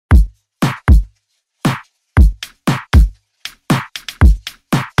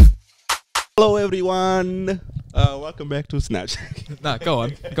Hello, everyone. Welcome back to Snatch. Nah, go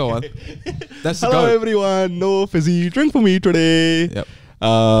on. That's Hello, everyone. No fizzy drink for me today. Yep.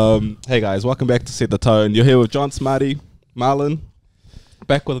 Hey guys, welcome back to Set the Tone. You're here with Jonts, Marlon,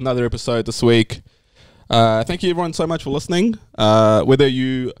 back with another episode this week. Thank you everyone so much for listening. Whether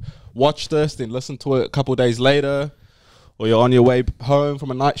you watch this then listen to it a couple of days later, or you're on your way home from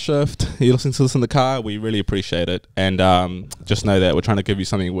a night shift, you listen to this in the car, we really appreciate it. And just know that we're trying to give you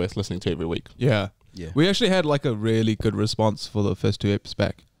something worth listening to every week. Yeah. We actually had like a really good response for the first 2 episodes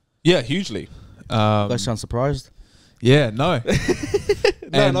back. Yeah, hugely. You guys sound surprised? Yeah, no.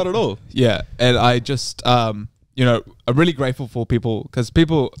 No, not at all. Yeah, and I just, I'm really grateful for people, because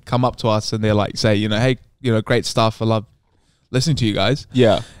people come up to us and they're like, say, hey, great stuff. I love listening to you guys.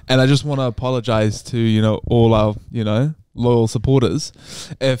 Yeah. And I just want to apologize to, all our, loyal supporters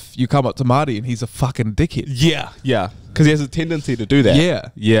if you come up to Marty and he's a fucking dickhead. Yeah. Because he has a tendency to do that.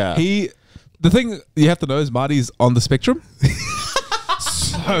 Yeah. The thing you have to know is Marty's on the spectrum.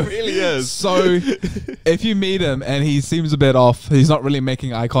 So really is. So if you meet him and he seems a bit off, he's not really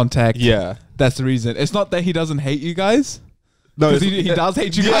making eye contact. Yeah. That's the reason. It's not that he doesn't hate you guys. No, he does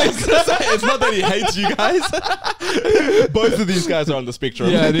hate you guys. It's not that he hates you guys. Both of these guys are on the spectrum.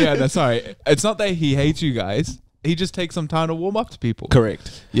 Yeah, sorry. It's not that he hates you guys. He just takes some time to warm up to people.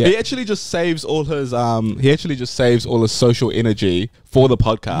 Correct. Yeah. He actually just saves all his social energy for the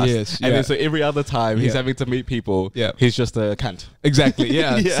podcast. Yes. And then so every other time he's having to meet people, he's just a cunt. Exactly.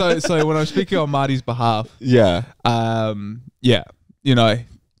 Yeah. So when I'm speaking on Marty's behalf, even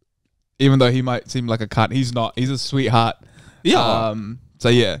though he might seem like a cunt, he's not. He's a sweetheart. Yeah.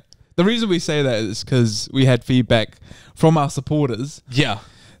 The reason we say that is because we had feedback from our supporters. Yeah.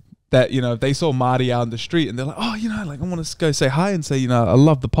 That, they saw Marty out on the street and they're like, oh, I want to go say hi and say, I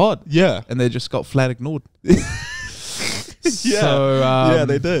love the pod. Yeah. And they just got flat ignored. Yeah,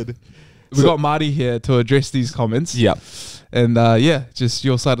 they did. We got Marty here to address these comments. Yeah. And just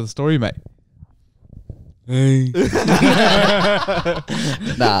your side of the story, mate. Hey.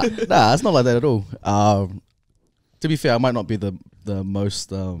 Nah, it's not like that at all. To be fair, I might not be the most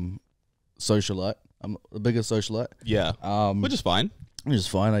socialite. I'm the biggest socialite. Yeah. Which is fine. Which is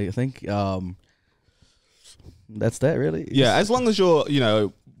fine, I think. That's that, really. Yeah, as long as you're,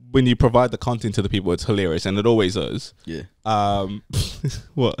 when you provide the content to the people, it's hilarious, and it always is. Yeah.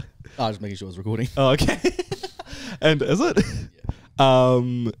 What? I was just making sure I was recording. Oh, okay. And is it? Yeah.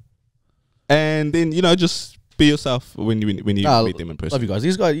 And then just be yourself when you meet them in person. Love you guys.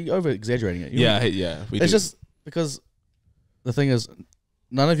 These guys, you're over exaggerating it. Yeah. It's just because the thing is,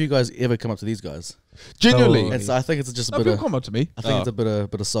 none of you guys ever come up to these guys. Genuinely. And so I think it's just a bit People of... come up to me. I think it's a bit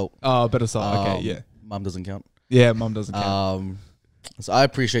of salt. Oh, a bit of salt. Okay, yeah. Mum doesn't count. Yeah, mum doesn't count. So I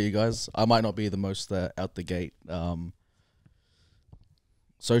appreciate you guys. I might not be the most out the gate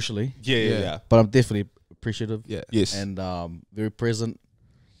socially. Yeah. But I'm definitely appreciative. Yeah. Yes. And very present.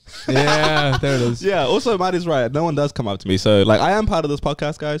 Yeah, there it is. Yeah, also Marty's right. No one does come up to me. So I am part of this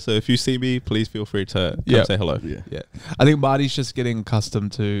podcast, guys. So if you see me, please feel free to come say hello. Yeah. I think Marty's just getting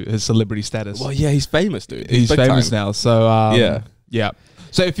accustomed to his celebrity status. Well, yeah, he's famous, dude. He's famous now. So yeah.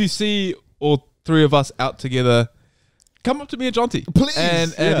 So if you see all 3 of us out together, come up to me and Jonty. Please.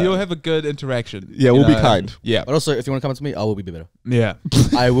 And you'll have a good interaction. Yeah, we'll be kind. Yeah. But also, if you want to come up to me, I will be better. Yeah.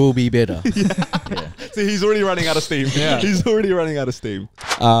 I will be better. Yeah. See, he's already running out of steam. Yeah. He's already running out of steam.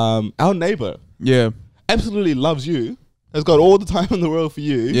 Our neighbor absolutely loves you. Has got all the time in the world for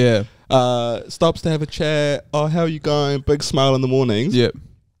you. Yeah. Stops to have a chat. Oh, how are you going? Big smile in the mornings. Yeah.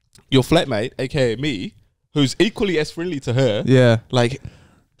 Your flatmate, aka me, who's equally as friendly to her. Yeah.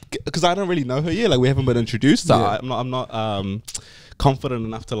 Because I don't really know her yet. We haven't been introduced. So Yeah. I'm not confident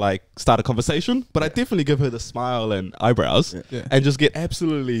enough to start a conversation. But I definitely give her the smile and eyebrows and just get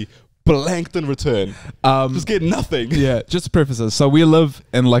absolutely blanked in return. Just get nothing. Yeah, just to preface this. So we live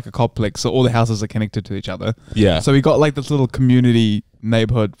in a complex, so all the houses are connected to each other. Yeah. So we got this little community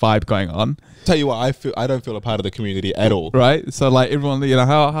neighborhood vibe going on. Tell you what, I don't feel a part of the community at all. Right? So everyone,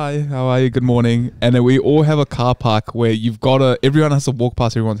 how are you? Good morning. And then we all have a car park where everyone has to walk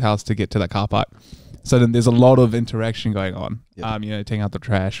past everyone's house to get to that car park. So then there's a lot of interaction going on. Yep. Taking out the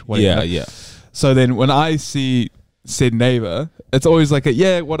trash, whatever. Yeah. So then when I see said neighbor, it's always what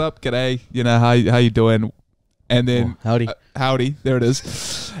up, g'day, how you doing? And then howdy, there it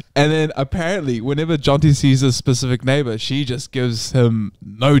is. And then apparently whenever Jonty sees a specific neighbor, she just gives him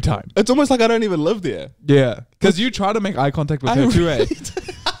no time. It's almost like I don't even live there. Yeah, because you try to make eye contact with her too, eh?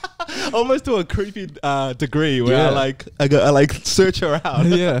 Almost to a creepy degree where I search her out.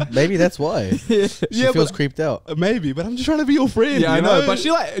 Yeah, maybe that's why. She feels creeped out. Maybe, but I'm just trying to be your friend. Yeah, I know. But she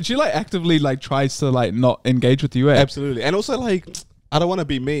actively tries to not engage with you. Eh? Absolutely, and also I don't want to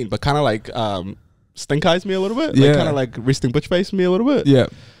be mean, but kind of like stink eyes me a little bit. Yeah. Like kind of like resting bitch face me a little bit. Yeah.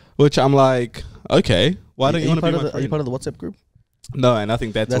 Which I'm like, okay, why don't you want to be my Are you friend? part of the WhatsApp group? No, and I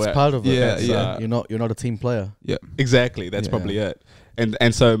think that's where part of it. Yeah, That's, yeah. You're not a team player. Yeah. exactly that's Yeah. probably it.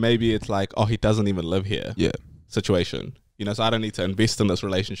 And so maybe it's like, oh, he doesn't even live here. Yeah. Situation. You know, so I don't need to invest in this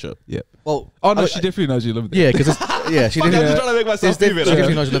relationship. Yeah. Well, Oh no, she definitely knows you live there. yeah, because she Fuck, I'm didn't. just trying to make myself feel She better.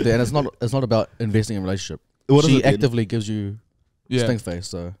 definitely knows you live there, and it's not about investing in a relationship. What is She it then? actively gives you Yeah. stink face.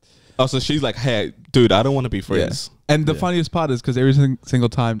 So Oh, so she's like, hey, dude, I don't want to be friends. And the Yeah. funniest part is because every single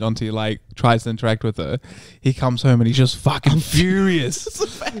time Jonty like tries to interact with her, he comes home and he's just fucking furious.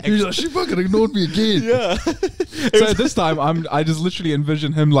 He's like, she fucking ignored me again. Yeah. So this time I just literally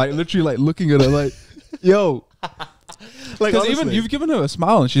envision him like literally like looking at her like, yo. Like, Because even honestly. you've given her a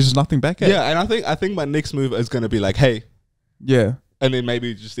smile and she's just nothing back at. Yeah, and I think my next move is gonna be like, hey, Yeah. and then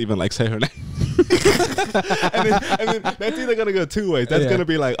maybe just even like say her name. and then that's either gonna go two ways. That's Yeah. gonna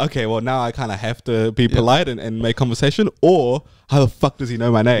be like, okay, well now I kind of have to be polite and make conversation, or how the fuck does he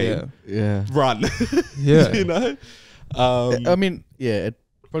know my name? Yeah. yeah, Run. Yeah. You know. I mean, yeah, it'd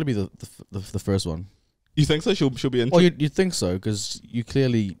probably be the first one. You think so? She'll be Well, interested. you think so because you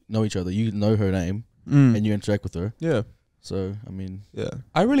clearly know each other. You know her name Mm. and you interact with her. Yeah. So I mean, Yeah.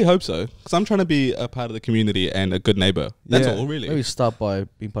 I really hope so, because I'm trying to be a part of the community and a good neighbor. That's Yeah. all, really. maybe start by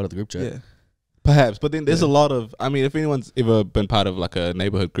being part of the group chat. Yeah. Perhaps, but then there's Yeah. a lot of. I mean, if anyone's ever been part of like a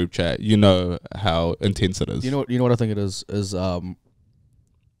neighborhood group chat, you know how intense it is. You know what I think it is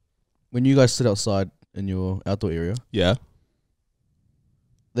when you guys sit outside in your outdoor area, Yeah.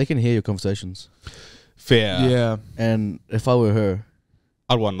 they can hear your conversations. Fair. Yeah. And if I were her,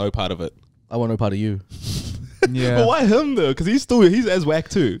 I'd want no part of it. I want no part of you Yeah. But why him though? Because he's as whack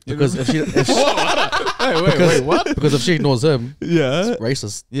too. because if she Hey, wait, what? because if she ignores him, Yeah. it's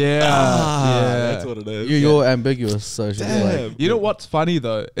racist. Yeah. Ah, yeah. that's what it is. You're ambiguous, so she's Damn. like, You know what's funny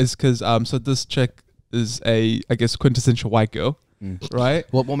though is because so this chick is I guess quintessential white girl, right?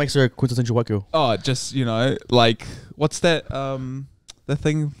 what makes her a quintessential white girl? Oh, just like what's that the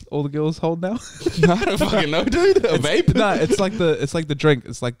thing all the girls hold now? I don't fucking know, dude. A vape? No, it's like the drink.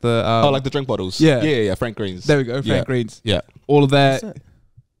 It's like the Oh, like the drink bottles. Yeah. Yeah. Frank Greens. there we go, Frank Yeah. Greens. Yeah. All of that. What's that?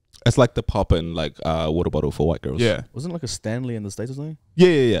 It's like the pop in like water bottle for white girls. Yeah. Wasn't it like a Stanley in the States or something?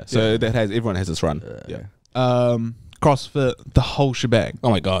 Yeah. So Yeah. that has everyone has this run. Yeah. CrossFit, the whole shebang. Oh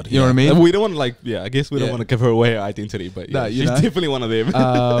my god. You know what I mean? And we don't want to like. Yeah. I guess we don't Yeah. want to give her away her identity, but yeah, No, you she's know. definitely one of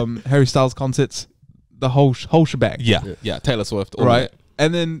them. Harry Styles concerts, the whole shebang. yeah. Taylor Swift. All Right.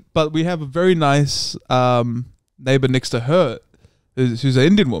 And then, but we have a very nice neighbor next to her, who's an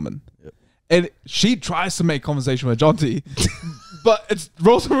Indian woman, and she tries to make conversation with Jonty, but it's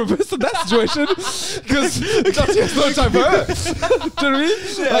roles are reversed in that situation because Jonty has no time for her. Do you know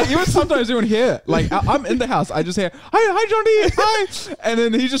what I mean? Like even sometimes even here, like I'm in the house, I just hear hi Jonty, hi, and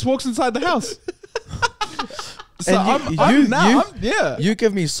then he just walks inside the house. So And yeah, You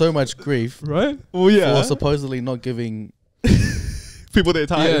give me so much grief right. Well, yeah. for supposedly not giving People their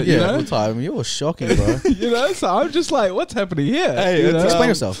time. Yeah, you know? full time. You're shocking, bro. You know, so I'm just like, what's happening here? Hey, You it's, know? Explain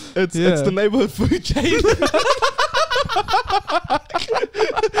yourself. It's Yeah. the neighborhood food chain.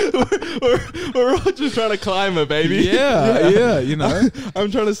 we're all just trying to climb it, baby. Yeah, you know.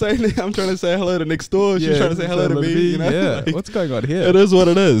 I'm trying to say hello to next door. She's Yeah, trying to say hello to me. You know? Yeah, Like, what's going on here? it is what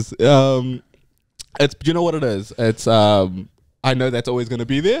it is. It's you know what it is. It's I know that's always gonna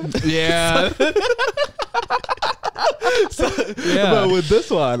be there. Yeah. Yeah. But with this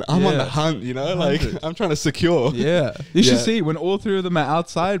one, I'm on Yeah. the hunt. You know, like 100. I'm trying to secure. Yeah. You should Yeah. see when all three of them are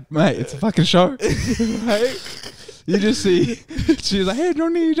outside, mate, it's a fucking show. Right? You just see, she's like, hey,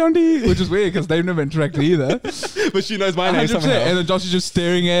 Johnny, which is weird because they've never interacted either. But she knows my name 100%. somehow. And then Josh is just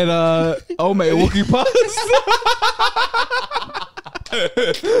staring at old mate walking past.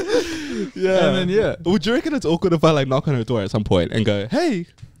 Yeah. And then, yeah. Would you reckon it's awkward if I like knock on her door at some point and go, hey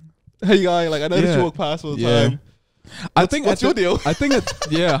guy, like I noticed Yeah. you walk past all the Yeah. time. I think what's your deal? I think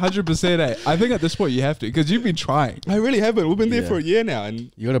yeah, 100%. I think at this point you have to because you've been trying. I really haven't. We've been there Yeah. for a year now,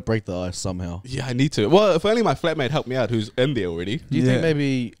 and You gotta break the ice somehow. yeah, I need to. Well, if only my flatmate helped me out, who's in there already. Do you Yeah. think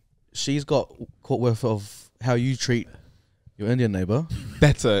maybe she's got caught with of how you treat your Indian neighbor,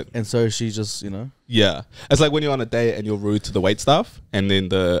 That's it. and so she's just Yeah, it's like when you're on a date and you're rude to the wait staff, and then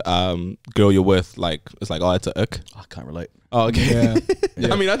the girl you're with, like, it's like, oh, it's a ick. I can't relate. Oh, okay. Yeah.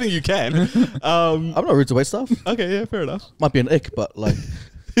 Yeah. I mean, I think you can. I'm not rude to wait staff. Okay, yeah, fair enough. Might be an ick, but like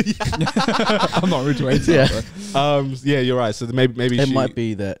I'm not rude to it. Yeah. Yeah, you're right. So maybe it she, might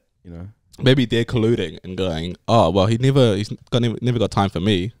be that maybe they're colluding and going, oh, well, he's never got time for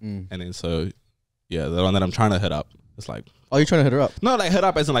me, Mm. and then so yeah, the one that I'm trying to hit up, it's like, Oh, you're trying to hit her up? not like hit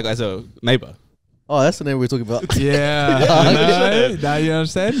up as in like as a neighbor. Oh, that's the name we were talking about. Yeah. Now you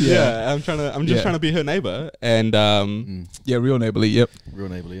understand? Yeah, I'm just trying to be her neighbor, and Yeah, real neighborly. Yep. Real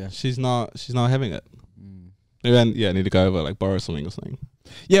neighborly, yeah. she's not having it. And I need to go over, like, borrow something or something.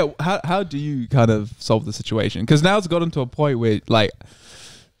 Yeah. How do you kind of solve the situation? Because now it's gotten to a point where, like,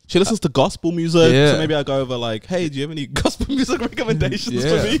 She listens to gospel music, Yeah. so maybe I go over like, hey, do you have any gospel music recommendations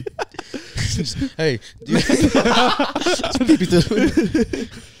for me? Hey, do you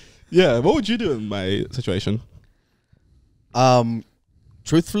Yeah, what would you do in my situation?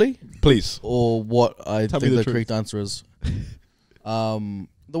 truthfully, Please. or what I Tell me think the the truth. correct answer is.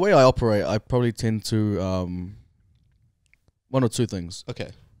 The way I operate, I probably tend to one or two things. Okay.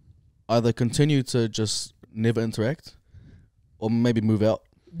 Either continue to just never interact, or maybe move out.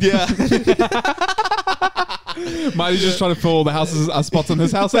 Yeah. Marty's just trying to fill all the houses spots on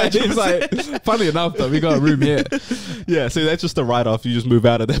his house. He's like, funny enough though, we got a room here. Yeah, so that's just a write-off. You just move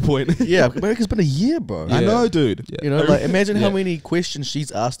out at that point. Yeah, but it's been a year, bro. Yeah. I know, dude. Yeah. You know, like imagine how Yeah. many questions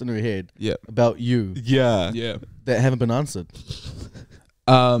she's asked in her head Yeah. about you Yeah. Yeah. that haven't been answered.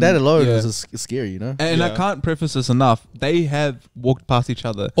 That alone yeah. is scary, you know. And I Yeah. can't preface this enough. They have walked past each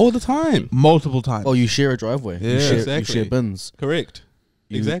other All the time. multiple times. Oh, you share a driveway. Yeah. You share, Exactly. You share bins. Correct.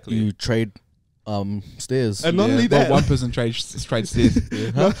 You, Exactly. You trade stairs. And not only that, one person trades stairs.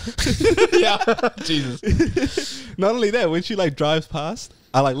 Huh? Yeah. Jesus. not only that, when she like drives past,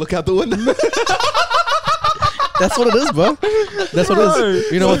 I like look out the window. That's what it is, bro. That's what it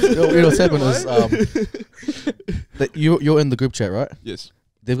is. You know what's happened is that you're in the group chat, right? Yes.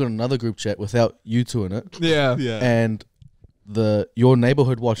 They've got another group chat without you two in it, Yeah. Yeah. and your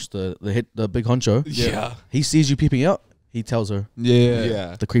neighborhood watch, the big honcho, Yeah. he sees you peeping out. He tells her Yeah.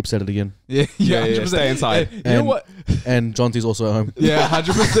 Yeah. the creep said it again, Yeah. Yeah, 100%. stay inside. Hey, you know And- what? and Jonty's also at home. Yeah,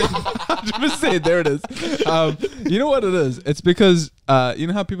 100%. 100%. There it is. You know what it is? It's because you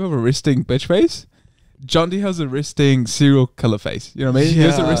know how people have a resting bitch face? Jonty has a resting serial killer face. You know what I mean? He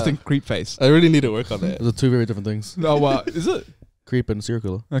has a Yeah. resting creep face. I really need to work on that. Those are two very different things. Oh, wow. Is it? Creep and serial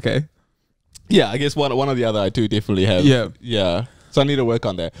killer. Okay. Yeah, I guess one or the other I do definitely have. Yeah. Yeah. So I need to work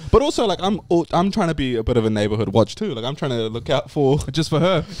on that. But also, like, I'm trying to be a bit of a neighborhood watch too. Like, I'm trying to look out for Just for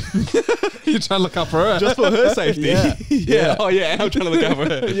her. You're trying to look out for her. just for her safety. Yeah. Yeah. Oh yeah, and I'm trying to look out for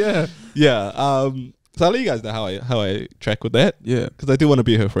her. Yeah. Yeah. So I'll let you guys know how I track with that, Yeah. because I do want to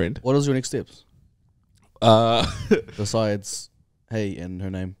be her friend. What is your next steps Uh, besides hey and her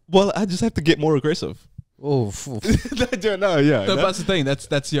name? well, I just have to get more aggressive. Oh, I don't know. Yeah. No, but that's the thing.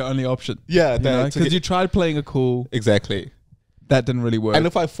 That's your only option. Yeah. Because you tried playing a cool. exactly. That didn't really work. And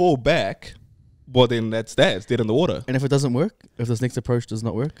if I fall back, well, then that's that. It's dead in the water. and if it doesn't work, if this next approach does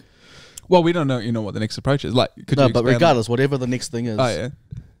not work, well, we don't know. You know what the next approach is. Like, could no. you But expand on- regardless, whatever the next thing is, Oh yeah.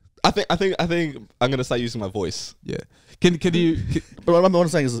 I think I'm gonna start using my voice. Yeah. Can you? But what I'm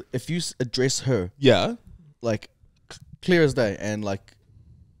saying is, if you address her Yeah. like clear as day, and like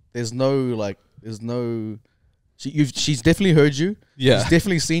there's no she's definitely heard you. Yeah. She's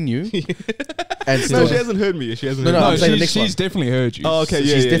definitely seen you. And No, still, she hasn't heard me. She hasn't No, heard no, me. I'm saying the she's, next one. she's definitely heard you. Oh, okay. so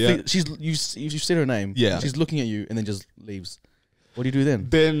Yeah, she's yeah, definitely yeah. you've said her name. Yeah. She's looking at you and then just leaves. What do you do then?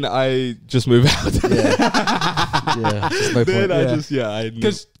 Then I just move out. Yeah, there's no Then point. I Yeah. just I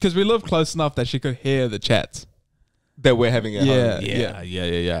Because we live close enough that she could hear the chats. that we're having at Yeah, home. yeah.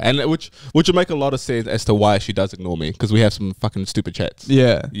 Yeah. And which would make a lot of sense as to why she does ignore me, because we have some fucking stupid chats.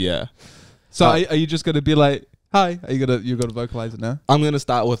 Yeah. Yeah. So are you just gonna be like, hi? Are you gonna vocalize it now? I'm gonna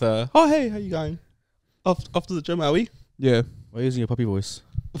start with a, oh hey, how you going? Off to the gym, are we? Yeah. Why are you using your puppy voice?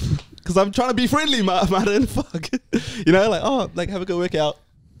 Because I'm trying to be friendly, Martin. Fuck. You know, like, oh, like, have a good workout.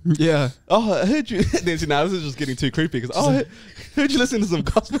 Yeah. Oh, I heard you. Then see, now this is just getting too creepy. Because I heard you listen to some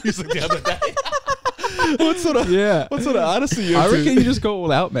gospel music the other day. What sort of artist are you I into? reckon you just go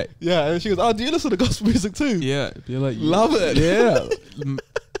all out, mate. Yeah, and she goes, oh, do you listen to gospel music too? Yeah. Be like, Love it. Yeah.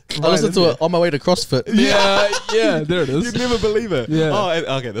 I listened to it on my way to CrossFit. Yeah. There it is. You'd never believe it. Yeah.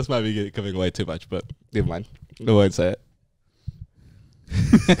 Oh, okay, this might be giving away too much, but never mind. I won't say it.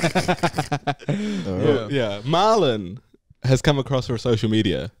 Oh. Yeah. Marlon has come across her social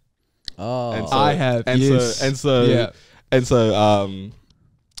media. Oh. And so- I have. And yes. so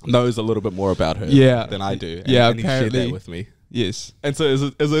knows a little bit more about her Yeah. than I do. And, Yeah, and he shared apparently. that with me. Yes. And so is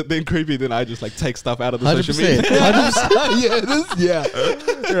it then creepy then I just like take stuff out of the 100%. social media? 100%. Yeah. This.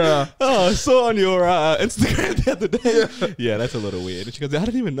 Yeah. Yeah. Oh, I saw on your Instagram the other day. Yeah, that's a little weird. And she goes, I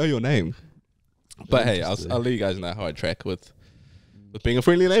didn't even know your name. But hey, I'll let you guys know how I track with being a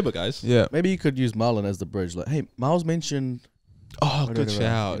friendly neighbor, guys. Yeah. Maybe you could use Marlon as the bridge. Like, hey, Miles mentioned. Oh, good whatever,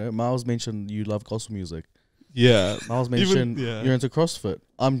 shout. You know, Miles mentioned you love gospel music. Yeah. Miles Even- mentioned yeah. you're into CrossFit.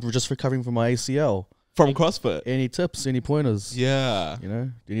 I'm just recovering from my ACL. From CrossFit. Any tips? Any pointers? Yeah. You know,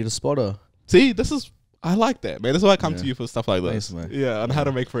 do you need a spotter? See, I like that, man. That's why I come Yeah. to you for stuff like this. Thanks, man. Yeah, on how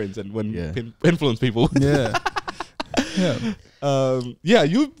to make friends and Yeah. influence people. Yeah. Yeah. Yeah,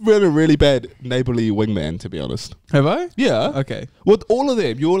 you've been a really bad neighborly wingman, to be honest. Have I? Yeah. Okay. With all of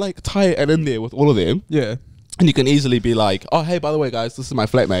them, you're like tight and in there with all of them. Yeah. And you can easily be like, oh, hey, by the way, guys, this is my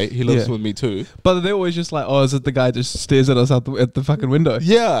flatmate. He lives Yeah. with me too. But they're always just like, oh, is it the guy that just stares at us out at the fucking window?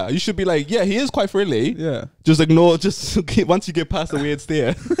 Yeah, you should be like, yeah, he is quite friendly. Yeah. Just ignore, once you get past the weird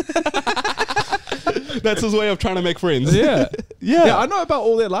stare. That's his way of trying to make friends. Yeah. Yeah. Yeah, I know about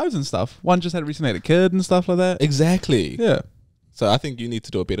all their lives and stuff. One just had recently had a kid and stuff like that. Exactly. Yeah. So I think you need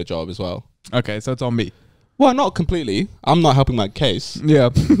to do a better job as well. Okay, so it's on me. Well, not completely. I'm not helping my case. Yeah,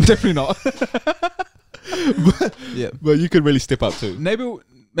 definitely not. Yeah. But you could really step up too.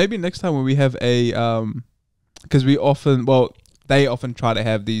 Maybe next time when we have a because they often try to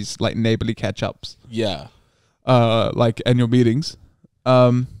have these like neighborly catch ups, Yeah. like annual meetings.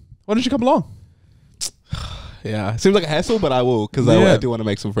 Why don't you come along? Yeah. Seems like a hassle, but I will because Yeah. I do want to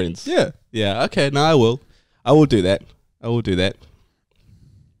make some friends. Yeah. Yeah. Okay. No, I will. I will do that. I will do that.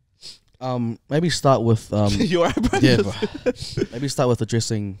 Maybe start with You alright, bro? yeah, bro. Maybe start with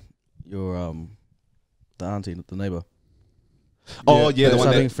addressing your the auntie, the neighbor. Oh yeah, the one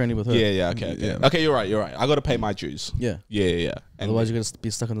Start being that. friendly with her. Yeah. Okay. Okay. Yeah. Okay. You're right. You're right. I got to pay my dues. Yeah. Yeah. And Otherwise, you're gonna be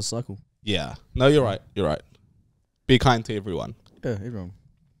stuck in the cycle. yeah. No, you're right. You're right. Be kind to everyone. Yeah, everyone.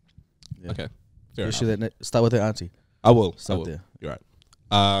 Yeah. Okay. Fair enough. Especially start with the auntie. I will. I Start will. there. You're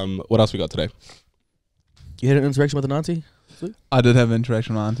right. What else we got today? You had an interaction with an auntie? I did have an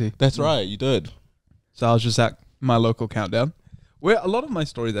interaction with Auntie. That's right. You did. So I was just at my local countdown, where a lot of my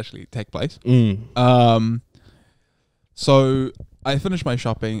stories actually take place. So I finish my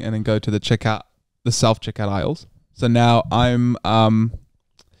shopping and then go to the self-checkout aisles. So now I'm,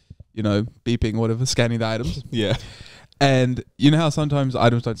 beeping, whatever, scanning the items. Yeah. And you know how sometimes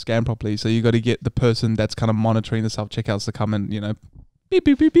items don't scan properly, so you got to get the person that's kind of monitoring the self-checkouts to come and, beep,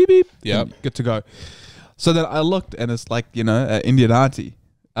 beep, beep, beep, beep. Yep. and good to go. So then I looked and it's like, an Indian auntie.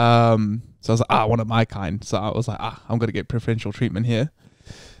 So I was like, one of my kind. So I was like, I'm going to get preferential treatment here.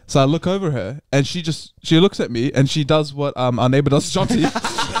 So I look over her and she looks at me and she does what our neighbor does,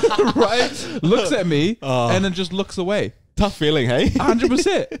 Jonts, right? Looks at me and then just looks away. Tough feeling, hey?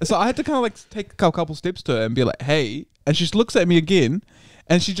 100%. So I had to kind of like take a couple steps to her and be like, hey. And she just looks at me again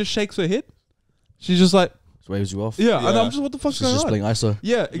and she just shakes her head. She's just like, Just waves you off. yeah. And Yeah. I'm just, what the fuck's She's going just on? playing ISO.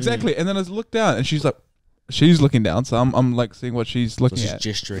 Yeah, exactly. And then I look down and she's like, she's looking down. So I'm like seeing what she's So looking she's at.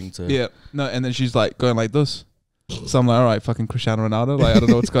 gesturing to. Yeah. No, and then she's like going like this. So I'm like, all right, fucking Cristiano Ronaldo. Like, I don't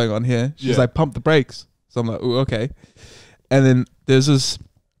know what's going on here. She's Yeah. like, pump the brakes. So I'm like, ooh, okay. And then there's this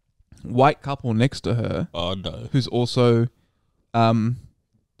white couple next to her Oh, no. who's also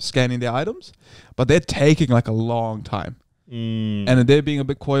scanning their items, but they're taking like a long time. And then they're being a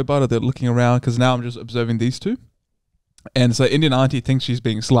bit coy about it. They're looking around because now I'm just observing these two. And so Indian auntie thinks she's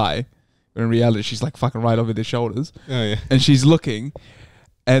being sly, but in reality, she's like fucking right over their shoulders. Oh, yeah. And she's looking,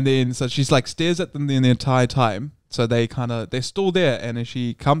 and then so she's like stares at them the entire time. So they're still there, and then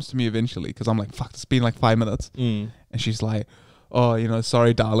she comes to me eventually because I'm like, fuck, it's been like 5 minutes, and she's like, oh,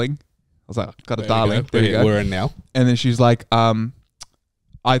 sorry, darling. I was like, got a darling. There you go. We're in now. And then she's like,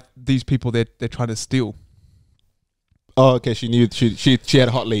 these people they're trying to steal. Oh, okay. She knew she had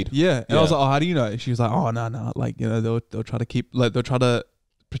a hot lead. Yeah. And I was Yeah. like, oh, how do you know? She was like, oh, no. Like, they'll try to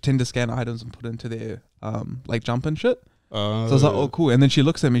pretend to scan items and put into their like jump and shit. So I was like, oh, cool. And then she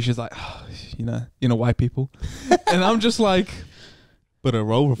looks at me. She's like, oh, white people. And I'm just like, but a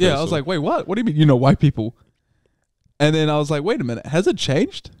role reversal. yeah. I was like, wait, what? What do you mean, white people? And then I was like, wait a minute. Has it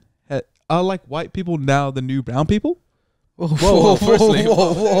changed? Are like white people now the new brown people? Whoa, firstly-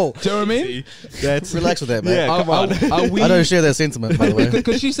 whoa. Do you know what I mean? that's Relax with that, man. Yeah, come on. Are we? I don't share that sentiment, by the way.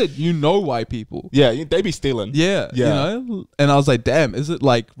 Because she said, white people. Yeah, they be stealing. Yeah. Yeah. And I was like, damn, is it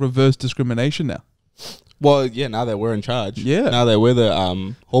like reverse discrimination now? Well, yeah. Now that we're in charge. Yeah. Now that we're the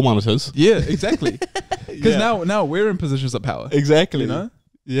hall monitors. Yeah, exactly. Because Yeah. now we're in positions of power. Exactly. You know?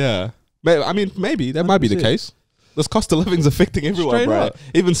 Yeah. I mean, maybe that might be the 100%. case. This cost of living's affecting everyone, Straight bro. up.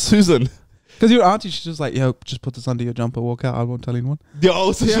 Even Susan. Because your auntie, she's just like, yo, just put this under your jumper, walk out. I won't tell anyone.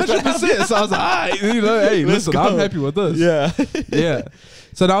 Yo, so Yeah, 100%. So I was like, hey, Let's listen, go. I'm happy with this. Yeah. Yeah.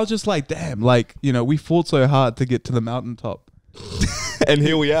 So now I was just like, damn, like, we fought so hard to get to the mountaintop. And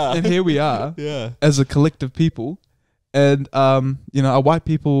here we are. And here we are Yeah. as a collective people. And, are white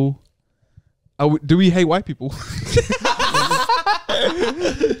people, do we hate white people?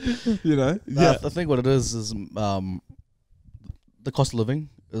 Yeah. Yeah. I think what it is the cost of living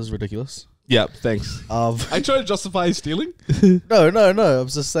is ridiculous. Yeah. Thanks. I try to justify stealing. No. I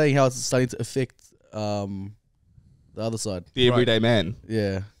was just saying how it's starting to affect the other side. The everyday man.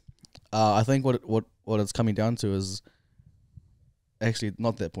 Yeah. I think what it's coming down to is actually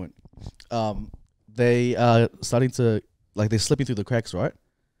not that point. They are starting to they're slipping through the cracks, right?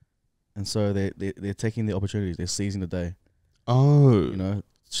 And so they're taking the opportunities. They're seizing the day. Oh, You know,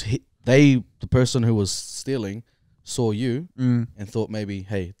 the person who was stealing saw you and thought maybe,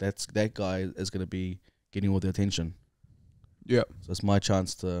 hey, that guy is going to be getting all the attention. Yeah. So it's my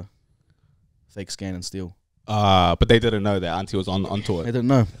chance to fake scan and steal. but they didn't know that Auntie was onto I it. didn't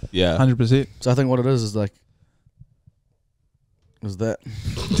know. Yeah. 100%. So I think what it is like, is that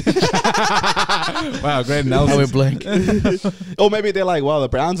Wow, great I analysis. went blank. Or maybe they're like, well, the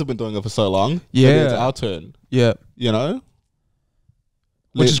Browns have been doing it for so long. Yeah. Maybe it's our turn. Yeah. You know?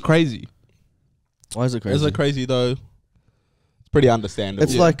 Which is crazy. Why is it crazy? Is it crazy though? It's pretty understandable.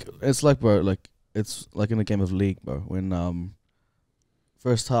 It's like bro, like it's like in a game of league, bro. When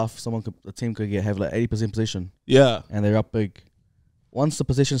first half the team could have like 80% possession yeah. and they're up big. Once the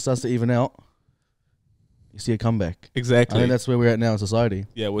possession starts to even out, you see a comeback. I Exactly. think that's where we're at now in society.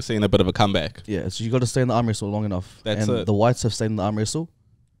 Yeah, we're seeing a bit of a comeback. Yeah, so you got to stay in the arm wrestle long enough. That's and it. the Whites have stayed in the arm wrestle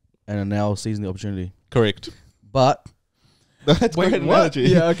and are now seizing the opportunity. Correct. But That's a Wait, great what? analogy.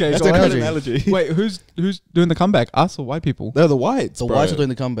 Yeah, okay. That's so a great analogy. analogy. Wait, who's doing the comeback? Us or white people? They're the whites. the bro. Whites are doing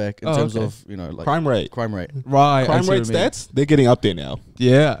the comeback in Oh, terms okay. of, like crime rate. crime rate. Right. Crime rate stats, they're getting up there now.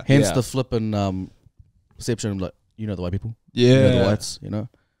 Yeah. Hence Yeah. the flipping perception of like, the white people. Yeah. You know the Whites,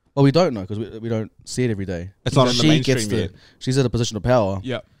 Well, we don't know because we don't see it every day. It's not in the mainstream gets yet. She's at a position of power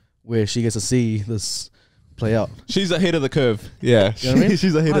Yeah. where she gets to see this play out. She's ahead of the curve. Yeah. You know what I mean?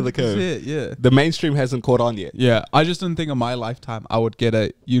 She's ahead of the curve. 100%, yeah. The mainstream hasn't caught on yet. Yeah. I just didn't think in my lifetime I would get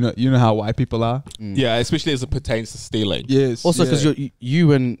a you know how white people are. Yeah, especially as it pertains to stealing. Yes. Also, because yeah.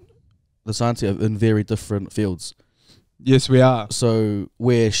 you and the Santi are in very different fields. Yes, we are. So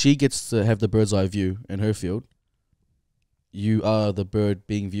where she gets to have the bird's eye view in her field, you are the bird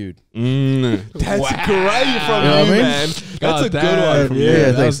being viewed. That's Wow. great from You know what I you, mean? man. That's God a good damn. one from Yeah, you. that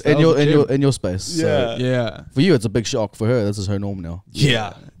thanks. was- that was a gem. In your space. So Yeah. Yeah. for you, it's a big shock. For her, this is her norm now.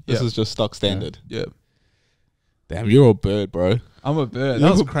 Yeah. This Yeah. is just stock standard. Yeah. Damn, you're a bird, bro. I'm a bird.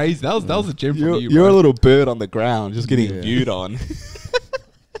 That was crazy. That was a gem from you, You're bro. a little bird on the ground, just getting Yeah. viewed on.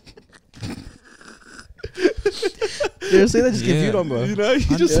 Yeah, see, they just get Yeah. viewed on, bro. You know,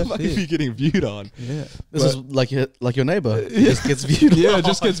 you just Yeah. like be getting viewed on. Yeah. This is like your neighbor. He just gets viewed Yeah, on. it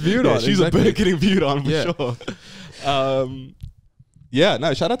just gets viewed Yeah, on. she's exactly. a bird getting viewed on for Yeah. sure. Yeah,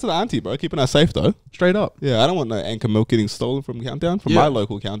 no, shout out to the auntie, bro. Keeping us safe though. Straight up. Yeah, I don't want no Anchor milk getting stolen from Countdown, from Yeah. my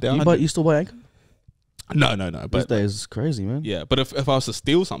local Countdown. You still buy Anchor? No, These but days is crazy, man. yeah, but if I was to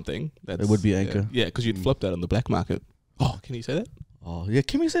steal something, that's, It would be Anchor. Yeah, because you'd flip that on the black market. Oh, can you say that? Oh yeah,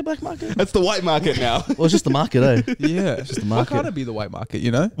 can we say black market? That's the white market now. Well, it's just the market, eh? Yeah. Just the Why market. can't it be the white market,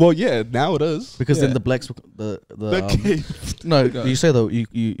 you know? Well, yeah, now it is. Because Yeah. then the blacks, Okay. no, Go. you say though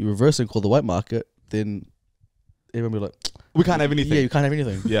you reverse and call the white market, then everyone be like, We can't have yeah, anything. you can't have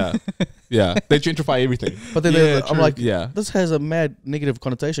anything. Yeah, yeah. They gentrify everything. But then Yeah, I'm true. like, Yeah, this has a mad negative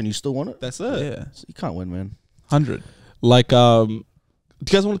connotation. You still want it? that's it. Yeah. So you can't win, man. 100. Like, do you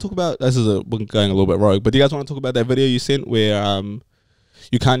guys want to talk about? This is we're going a little bit rogue, but do you guys want to talk about that video you sent where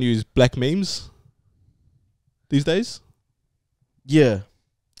you can't use black memes these days? Yeah.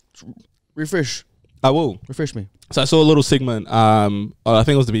 Refresh I will. me. So I saw a little segment, I think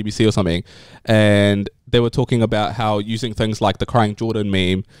it was the BBC or something, and they were talking about how using things like the crying Jordan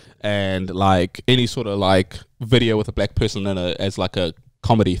meme and like any sort of like video with a black person in it as like a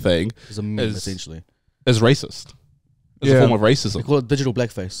comedy thing It's a meme, Is- essentially. is racist. It's Yeah. a form of They racism. call it digital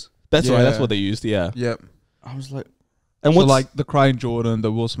blackface. That's right. That's Yeah. what they used. Yeah. Yep. I was like, And So what's like the crying Jordan,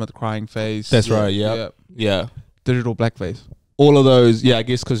 the Will Smith crying face. That's right. Yeah. Yep. Yeah. Digital blackface. All of those. Yeah. I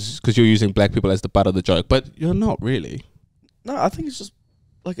guess because you're using black people as the butt of the joke, but you're not really. no, I think it's just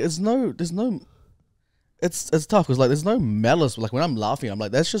like there's no. It's tough because like there's no malice. Like when I'm laughing, I'm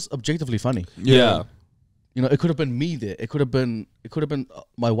like that's just objectively funny. Yeah. You know, it could have been me there. It could have been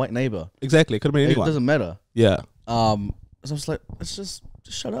my white neighbor. Exactly. It could have been It anyone. doesn't matter. Yeah. So I was like, let's just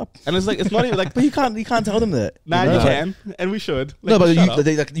shut up. And it's like it's not even like. But you can't tell them that. Nah, know? you can, and we should. No, Like, but shut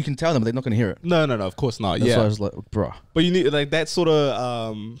up. you can tell them, but they're not going to hear it. No, of course not. That's why I Yeah, was like, bruh. but you need like that sort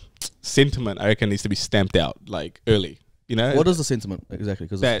of sentiment. I reckon needs to be stamped out like early. You know, What is the sentiment exactly?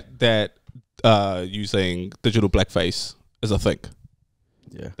 Because that using digital blackface is a thing.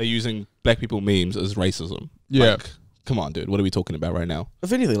 yeah. They're using black people memes as racism. Yeah. Like, come on, dude. What are we talking about right now?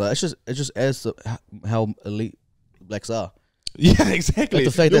 If anything, like it just adds to how elite blacks are. Yeah, exactly. Like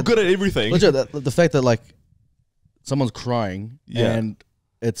the fact You're that- good at everything. Legit, the fact that like someone's crying Yeah. and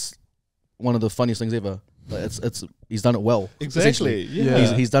it's one of the funniest things ever. Like he's done it well. Exactly. Essentially.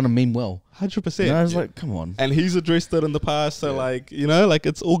 Yeah. He's done a meme well. 100%. You know, it's like, come on. And he's addressed it in the past, so like, you know, like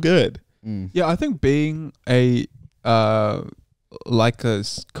it's all good. Yeah, I think being a like a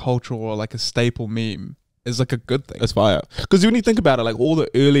cultural or like a staple meme is like a good thing. That's fire. Because when you think about it, like all the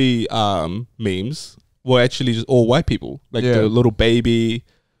early memes were actually just all white people. Like the little baby,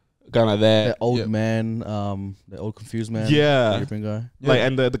 kind of That old man, that old confused man. Yeah. European guy. Like,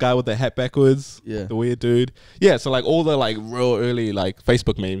 and the guy with the hat backwards. Yeah. The weird dude. Yeah, so like all the like real early like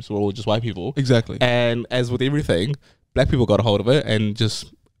Facebook memes were all just white people. Exactly. And as with everything, black people got a hold of it and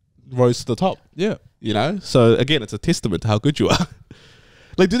just rose to the top. Yeah. You know? So again, it's a testament to how good you are.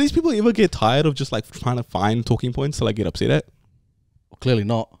 Like, do these people ever get tired of just like trying to find talking points to like get upset at? Well, clearly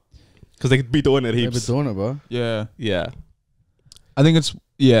not. Because they could be doing it They've heaps. been doing it, bro. Yeah. Yeah. I think it's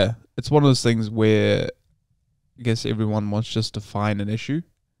one of those things where I guess everyone wants just to find an issue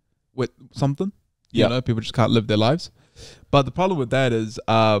with something. You know, people just can't live their lives. But the problem with that is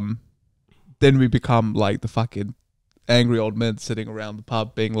then we become like the fucking angry old men sitting around the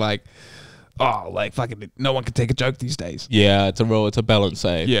pub being like, oh, like fucking no one can take a joke these days. Yeah, it's a balance,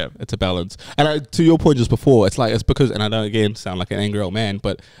 eh? Yeah. It's a balance. And to your point just before, it's because, and I don't again sound like an angry old man,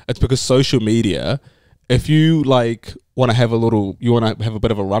 but it's because social media, if you like want to have a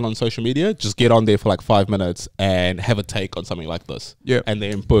bit of a run on social media, just get on there for like 5 minutes and have a take on something like this. Yeah. And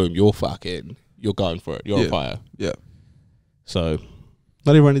then boom, you're going for it. You're on fire. Yeah. So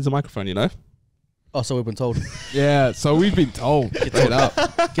not everyone needs a microphone, you know? Oh, so we've been told. Yeah, so we've been told. Straight up.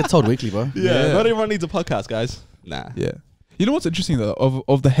 Get told weekly, bro. Yeah. Not everyone needs a podcast, guys. Nah. Yeah. You know what's interesting though,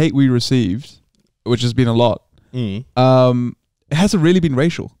 of the hate we received, which has been a lot, it hasn't really been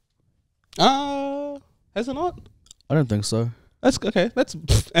racial. Has it not? I don't think so. That's okay. That's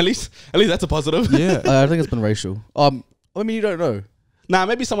at least that's a positive. Yeah. I think it's been racial. I mean, you don't know. Nah,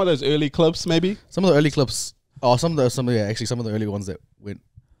 maybe some of those early clips, maybe. Some of the early clips. Oh, some of the early ones that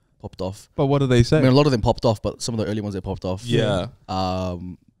popped off. But what do they say? I mean, a lot of them popped off, but some of the early ones that popped off. Yeah. I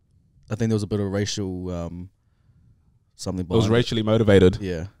think there was a bit of racial something. It was behind racially motivated.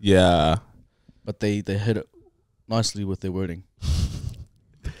 Yeah. Yeah. But they hit it nicely with their wording.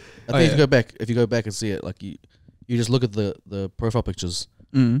 I Oh, think yeah. if you go back and see it, like you just look at the profile pictures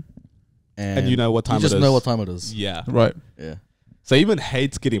Mm. And you know what time you just it is. know what time it is. Yeah. Right. Yeah. So even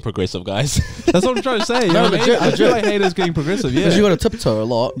hate's getting progressive, guys. That's what I'm trying to say. You No, know what I mean? legit, I feel like hate is getting progressive. Because Yeah. you got to tiptoe a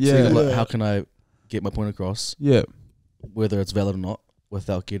lot. So Yeah. you're like, how can I get my point across, Yeah. whether it's valid or not,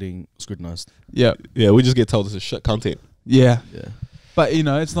 without getting scrutinized? Yeah. Yeah, we just get told this is shit content. Yeah. Yeah. But you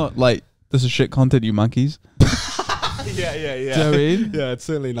know, it's not like this is shit content, you monkeys. Yeah. Do you know what I mean? Yeah, it's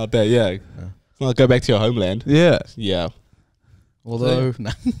certainly not that. Yeah. It's not go back to your homeland. Yeah. Yeah. Although,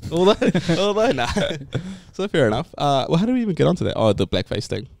 nah. Although, nah. So fair enough. Well, how do we even get onto that? Oh, the blackface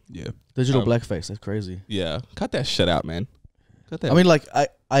thing. Yeah. Digital Um, blackface, that's crazy. Yeah. Cut that shit out, man. Cut that. I mean, like,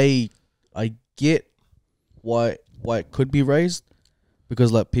 I get why it could be raised,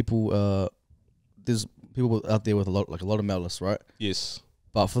 because like people, there's people out there with a lot of malice, right? yes.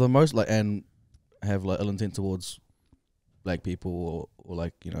 But for the most, like, and have like ill intent towards black people or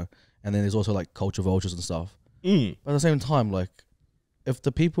like, you know, and then there's also like culture vultures and stuff. Mm. But at the same time, like, if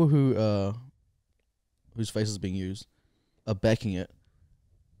the people whose face is being used are backing it,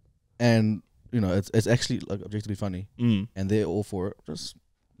 and you know it's actually like objectively funny, Mm. and they're all for it, just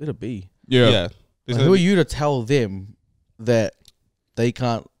let it be. Yeah. Like, who are you to tell them that they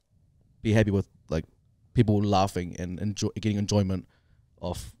can't be happy with like people laughing and getting enjoyment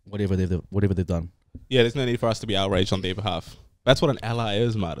of whatever they've done? Yeah, there's no need for us to be outraged on their behalf. That's what an ally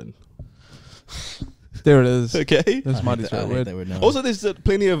is, Martin. There it is. Okay. That's I Marty's hate that- I favorite hate word. that word now. Also, there's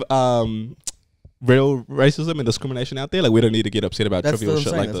plenty of real racism and discrimination out there. Like, we don't need to get upset about That's trivial what I'm shit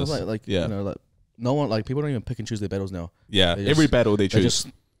saying. like That's this. what I'm saying. Like, Yeah. you know, like no one, like people don't even pick and choose their battles now. Yeah, They every just- battle they They choose. just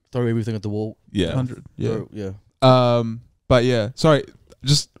throw everything at the wall. Yeah. 100. Yeah. Yeah. But yeah, sorry.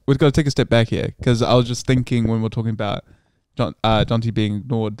 Just we've got to take a step back here because I was just thinking when we're talking about Jonty being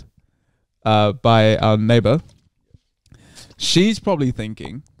ignored by our neighbour, she's probably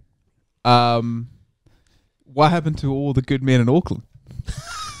thinking, what happened to all the good men in Auckland?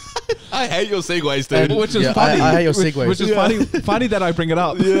 I hate your segues, dude. Which is Yeah, funny. I hate your segues. Which is funny that I bring it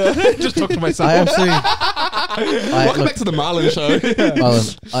up. Yeah. Just talk to myself. I absolutely, Welcome back to the Marlon show.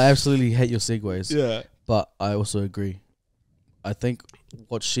 Marlon, I absolutely hate your segues. Yeah. But I also agree. I think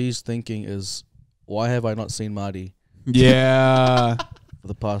what she's thinking is, why have I not seen Marty Yeah. for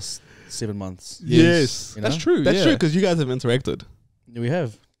the past 7 months? Yes. You know? That's true. That's yeah. true, because you guys have interacted, We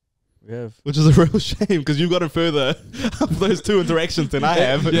have. which is a real shame because you've got further of those two interactions than I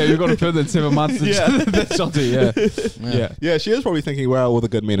have. Yeah, you've got it further than 7 months. Yeah. That's Jonty, yeah. Yeah. Yeah, she is probably thinking, where are all the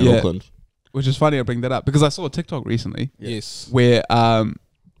good men in Yeah. Auckland? which is funny I bring that up because I saw a TikTok recently Yes. where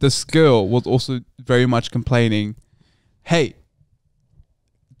this girl was also very much complaining, hey,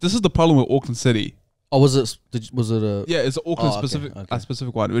 this is the problem with Auckland City. Oh, was it a? Yeah, it's an Auckland Oh, okay, specific okay. a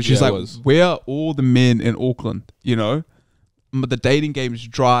specific one. Which Yeah, is it like, was. where are all the men in Auckland? You know, but the dating game is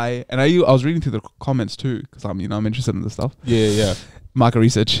dry. And I was reading through the comments too because I'm interested in this stuff. Yeah. Market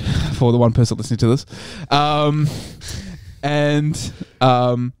research for the one person listening to this, and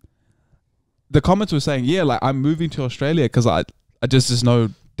the comments were saying, yeah, like I'm moving to Australia because I just there's no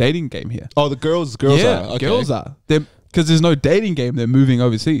dating game here. Oh, the girls Yeah, are. Okay. girls are. Because there's no dating game. They're moving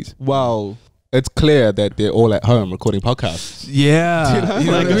overseas. Well, it's clear that they're all at home recording podcasts. Yeah, you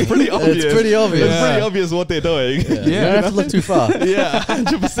know Like, what I it's mean? pretty obvious. It's pretty obvious. It's pretty obvious what they're doing. Yeah. You don't have to look too far. You Yeah,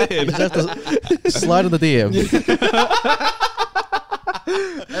 100%. just have to slide in the DM.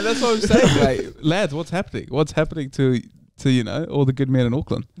 And that's what I'm saying. Like, lads, what's happening? What's happening to all the good men in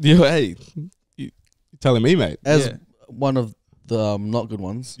Auckland? Hey, you telling me, mate? As Yeah. one of the not good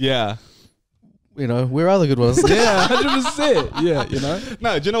ones, Yeah. where are the good ones? Yeah, 100%. Yeah,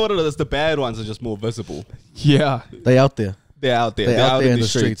 No, do you know what it is? The bad ones are just more visible. Yeah, They out there. They're out there. They're out there in the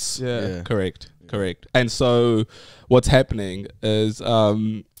streets. Yeah. Correct. And so what's happening is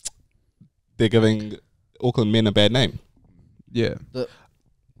they're giving Auckland men a bad name. yeah. Go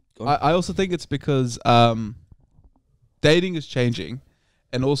on. I also think it's because dating is changing,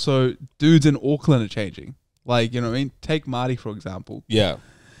 and also dudes in Auckland are changing. Like, you know what I mean? Take Marty, for example. Yeah.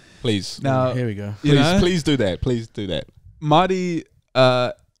 Please. Now, Here we go. you know, Please do that. Please do that. Marty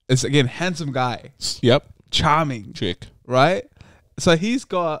is, again, handsome guy, Yep. charming, Trick. right? So he's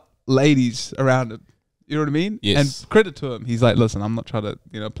got ladies around him. You know what I mean? Yes. And credit to him. He's like, listen, I'm not trying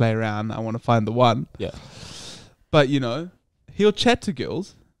to, play around. I want to find the one. Yeah. But, he'll chat to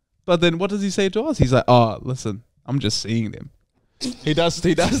girls. But then what does he say to us? He's like, oh, listen, I'm just seeing them. He does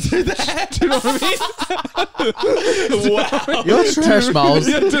do that. Do you know what I mean? Wow. You're trash, Miles.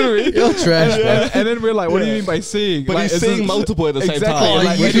 Yeah, do you know what I mean? You're trash, And, man. and then we're like, what do you mean by seeing? But Like, he's is seeing this- multiple at the same Exactly. time.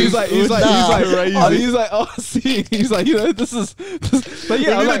 Like, you he's like, crazy. seeing. He's like, this is. But yeah,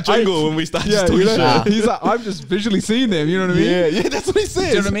 we I'm need like, a jingle when we start just talking shit. He's like, I'm just visually seeing them. You know what I mean? Yeah, that's what he says. Do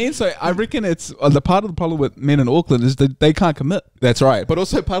you know what I mean? So I reckon it's the part of the problem with men in Auckland is that they can't commit. That's right. But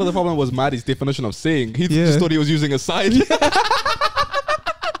also part of the problem was Marty's definition of seeing. He Yeah. just thought he was using a side.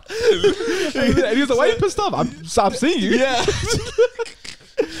 And he was like, why are you pissed off? I'm seeing you. Yeah.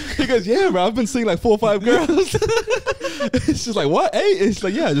 He goes, yeah, bro, I've been seeing like 4 or 5 girls. It's just like, what? Hey? It's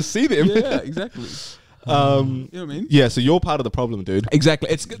like, yeah, I just see them. Yeah, exactly. You know what I mean? Yeah, so you're part of the problem, dude.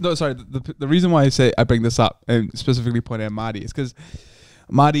 Exactly. The reason why I bring this up and specifically point out Marty is because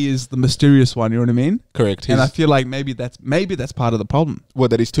Marty is the mysterious one. You know what I mean? Correct. And I feel like maybe that's part of the problem.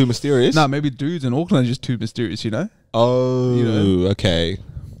 What, that he's too mysterious? No, maybe dudes in Auckland are just too mysterious. You know? Oh, You know? okay.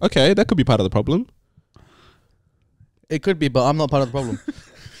 Okay, that could be part of the problem. It could be, but I'm not part of the problem.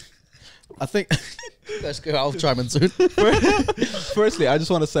 I think. Let's go. I'll chime in soon. Firstly, I just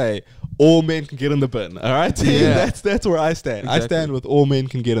want to say all men can get in the bin. All right, Yeah. that's where I stand. I Exactly. stand with all men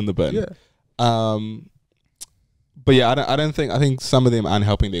can get in the bin. Yeah. But yeah, I don't think. I think some of them aren't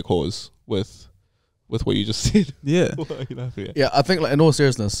helping their cause with what you just said. Yeah. Yeah, I think, like, in all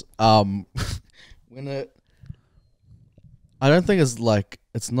seriousness, when I don't think it's like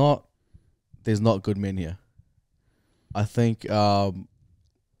there's not good men here. I think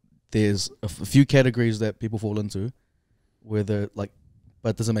there's a few categories that people fall into where they're like, but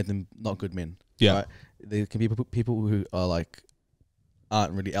it doesn't make them not good men. Yeah. Right? There can be people who are like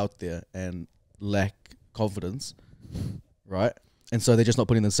aren't really out there and lack confidence, right? And so they're just not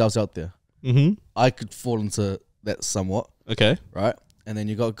putting themselves out there. Mm-hmm. I could fall into that somewhat, Okay. right? And then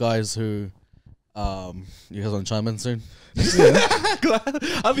you got guys who, you guys want to chime in soon? I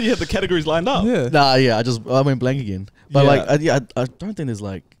think you had the categories lined up. Yeah. Nah, yeah, I went blank again. But Yeah. I don't think there's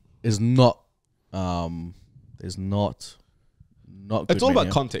not good It's all men about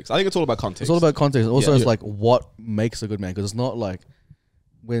here. context. I think it's all about context. It's all about context. Also, Yeah. it's like what makes a good man, because it's not like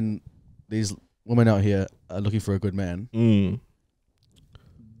when these women out here are looking for a good man,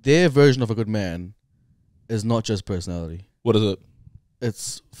 their version of a good man is not just personality. What is it?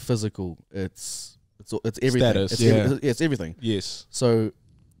 It's physical. It's everything. Status, It's, yeah. it's everything. Yes. So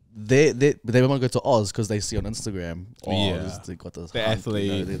they want to go to Oz because they see on Instagram. Oh, Yeah. they got this The hunk,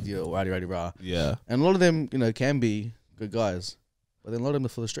 athlete. rah, rah. Yeah. And a lot of them, can be good guys, but then a lot of them are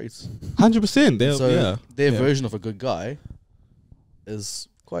for the streets. 100%. So Yeah. their Yeah. version of a good guy is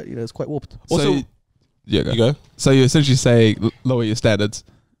quite, it's quite warped. Also, So, yeah. you go. So you essentially say lower your standards.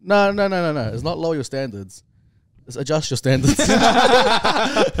 No. It's not lower your standards. Let's adjust your standards.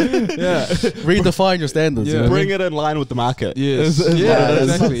 Yeah. Redefine your standards. Yeah. You know what I Bring mean? it in line with the market. Yes. It's Yeah, not-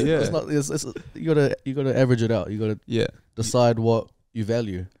 exactly. It's Yeah. It's not. You gotta average it out. You gotta Yeah. decide what you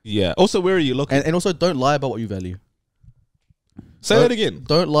value, Yeah. Also, where are you looking? and also don't lie about what you value. Say that again.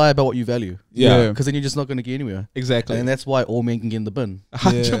 Don't lie about what you value, Yeah. Yeah. because then you're just not going to get anywhere. Exactly. And that's why all men can get in the bin.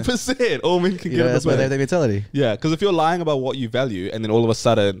 100%. All men can You get know, in that's the why they bin. have that mentality. Yeah, because if you're lying about what you value, and then all of a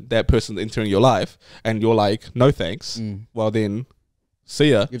sudden that person's entering your life, and you're like, no thanks. Well, then, see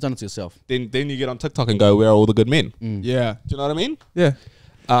ya. You've done it to yourself. Then you get on TikTok and go, where are all the good men? Yeah. Do you know what I mean? Yeah.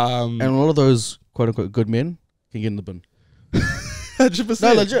 And a lot of those quote unquote good men can get in the bin. 100%.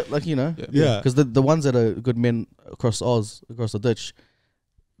 No, legit. Like, you know, Yeah. because the ones that are good men across Oz, across the ditch,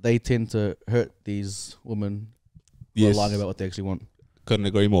 they tend to hurt these women who are Yes. lying about what they actually want. Couldn't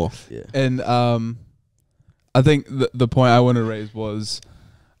agree more. Yeah. And I think the point I want to raise was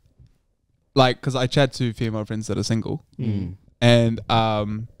like, because I chat to female friends that are single, and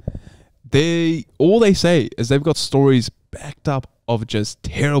all they say is they've got stories backed up of just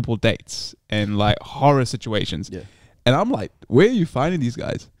terrible dates and like horror situations. Yeah. And I'm like, where are you finding these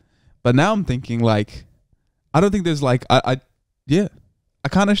guys? But now I'm thinking like, I don't think there's like I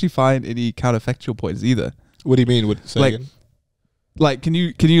can't actually find any counterfactual points either. What do you mean? Say Like- again? Like, can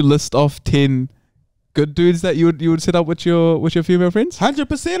you list off 10 good dudes that you would set up with your female friends?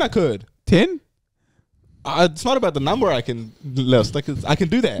 100% I could. 10? It's not about the number I can list. Like, I can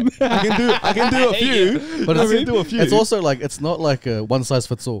do that. I can do a few. But I it's, can do a few. it's also like, it's not like a one size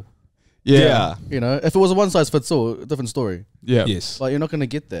fits all. Yeah. You know, if it was a one size fits all, a different story. Yeah. Yes. Like, you're not going to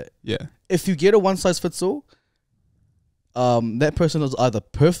get that. Yeah. If you get a one size fits all, that person is either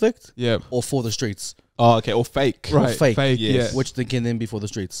perfect Yeah. or for the streets, Oh, okay. Or fake. Right. fake, yes. Yeah. which they can then be for the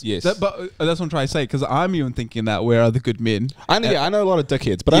streets. Yes. But that's what I'm trying to say, because I'm even thinking that where are the good men? I know a lot of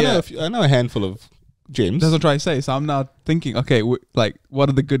dickheads, but Yeah. I know a handful of gems. That's what I'm trying to say. So I'm now thinking, okay, like, what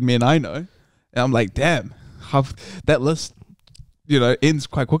are the good men I know? And I'm like, damn, how that list, ends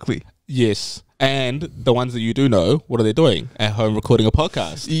quite quickly. Yes. And the ones that you do know, what are they doing? At home recording a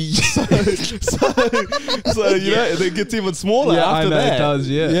podcast. so you know, it gets even smaller Yeah, I after know, that. it does,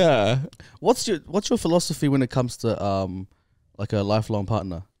 yeah. Yeah. What's your philosophy when it comes to like a lifelong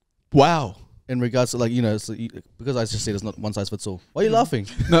partner? Wow. In regards to because I just said it's not one size fits all. Why are you laughing?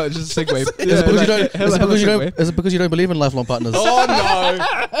 No, just a segue. Is it because you don't believe in lifelong partners? Oh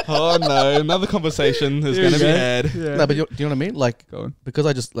no. Oh no. Another conversation is going to be had. Yeah. No, but do you know what I mean? Like, Go on. because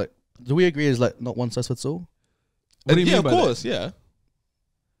I just like, do we agree is like not one size fits all? What do you yeah, mean of by that? course. Yeah.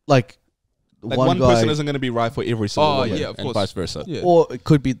 Like, Like one one guy, person isn't going to be right for every single Oh, woman, yeah, of and course. vice versa. Yeah. or it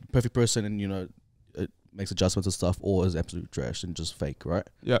could be the perfect person and it makes adjustments and stuff, or is absolute trash and just fake, right?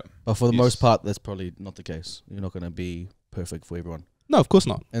 Yeah. But for the Yes. most part, that's probably not the case. You're not going to be perfect for everyone, No, of course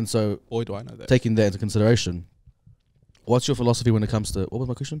not. and so Boy, do I know that. taking that into consideration, what's your philosophy when it comes to what was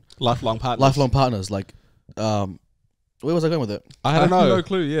my question? Lifelong partners. Lifelong partners, like, where was I going with it? I don't know. No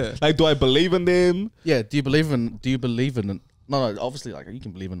clue. Yeah. Like, do I believe in them? Yeah, do you believe in? No, obviously, like you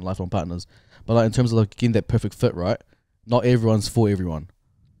can believe in lifelong partners, but like in terms of like getting that perfect fit, right? Not everyone's for everyone.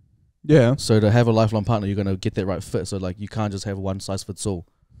 Yeah. So to have a lifelong partner, you're gonna get that right fit. So like you can't just have one size fits all.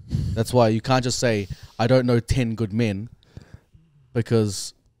 That's why you can't just say I don't know 10 good men,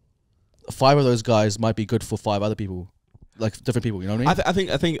 because 5 of those guys might be good for 5 other people, like different people. You know what I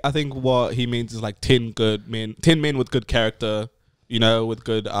mean? I think what he means is like 10 good men, 10 men with good character, with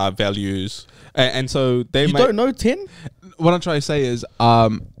good values, and so they You don't know 10? What I'm trying to say is,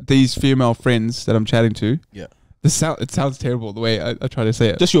 these female friends that I'm chatting to, Yeah. it sounds terrible the way I try to say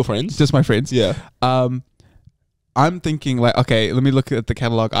it. just your friends. Just my friends. Yeah. I'm thinking like, okay, let me look at the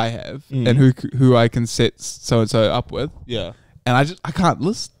catalog I have Mm. and who I can set so and so up with, Yeah. and I can't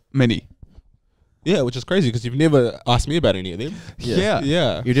list many. Yeah, which is crazy because you've never asked me about any of them. Yeah.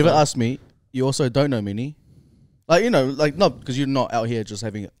 Yeah. You never asked me. You also don't know many. Like not because you're not out here just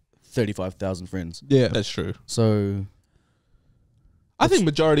having 35,000 friends. Yeah. That's true. So I think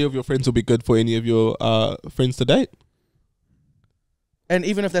majority of your friends will be good for any of your friends to date. and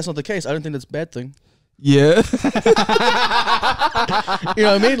even if that's not the case, I don't think that's a bad thing. Yeah. You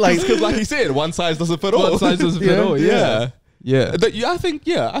know what I mean? Like, Because like he said, one size doesn't fit all. One size doesn't fit Yeah. all. Yeah. Yeah.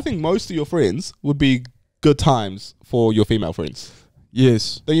 I think most of your friends would be good times for your female friends.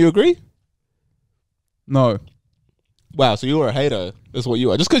 Yes. Don't you agree? No. Wow, so you're a hater. That's what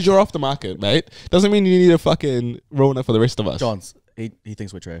you are. Just because you're off the market, mate, doesn't mean you need to fucking ruin it for the rest of us. Jonts, he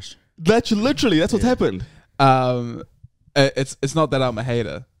thinks we're trash. That's what's happened. It's not that I'm a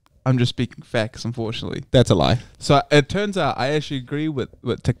hater. I'm just speaking facts, unfortunately. That's a lie. So it turns out I actually agree with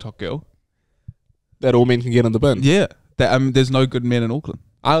TikTok girl. That all men can get in the bin. Yeah. That there's no good men in Auckland.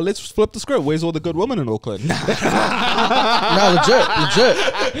 Let's flip the script. Where's all the good women in Auckland? No,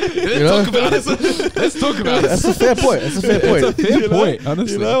 legit. You know? Let's talk about it. That's a fair point. That's a fair point. Fair point,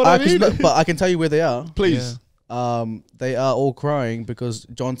 honestly. You know what I mean? But I can tell you where they are. Please. They are all crying because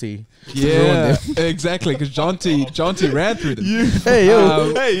Jonty. Yeah, exactly. Because Jonty ran through them. Hey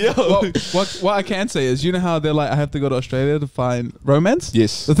yo. Hey, yo. Well, what I can say is, you know how they're like, I have to go to Australia to find romance?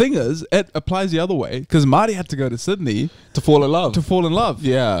 Yes. The thing is, it applies the other way, because Marty had to go to Sydney To fall in love. to fall in love.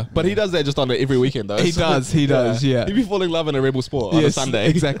 Yeah. But he does that just on every weekend, though. He does, yeah. He'd be falling in love in a rebel sport on a Yes, Sunday.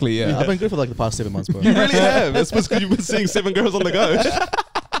 Exactly, yeah. I've been good for like the past 7 months, bro. You really have. It's because you've been seeing 7 girls on the go.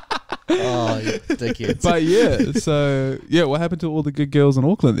 Oh, you dickheads. But yeah, so yeah, what happened to all the good girls in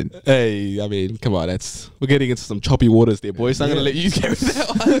Auckland then? Hey, I mean, come on, we're getting into some choppy waters there, boys. So I'm gonna let you carry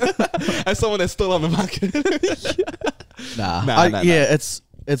that one. As someone that's still on the market. Nah. Yeah,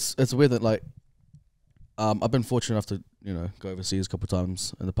 it's weird that like, I've been fortunate enough to go overseas a couple of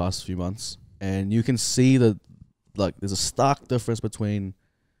times in the past few months, and you can see that like there's a stark difference between,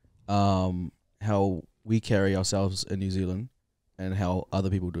 how we carry ourselves in New Zealand and how other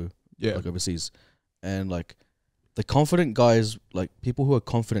people do. Yeah. Like overseas, and like the confident guys, like people who are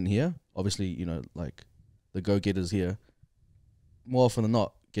confident here, obviously like the go-getters here, more often than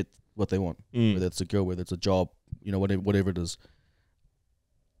not get what they want, whether it's a girl, whether it's a job, whatever it is.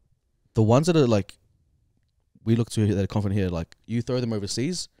 The ones that are like we look to that are confident here, like you throw them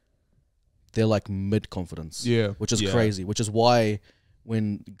overseas, they're like mid confidence, which is crazy. Which is why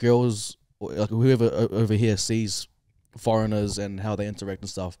when girls or like whoever over here sees foreigners and how they interact and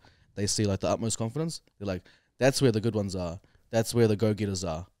stuff, they see like the utmost confidence. They're like, that's where the good ones are. That's where the go-getters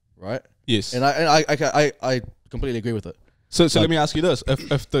are, right? Yes. And I completely agree with it. So let me ask you this: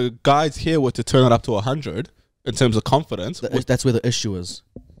 if the guys here were to turn it up to 100 in terms of confidence, That's where the issue is.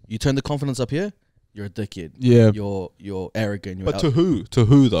 You turn the confidence up here, you're a dickhead. Yeah. You're arrogant. but to who? To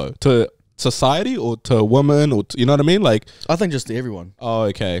who though? To society or to women or you know what I mean? Like, I think just to everyone. oh,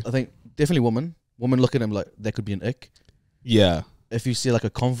 okay, I think definitely women. Women look at him like that could be an ick. yeah. If you see like a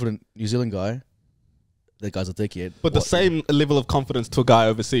confident New Zealand guy, that guy's a dickhead. But the same level of confidence to a guy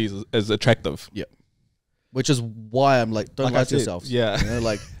overseas is attractive. Yeah. Which is why I'm like, don't Like lie I to said, yourself. yeah.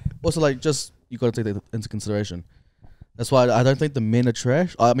 Like, also like, just, you got to take that into consideration. That's why I don't think the men are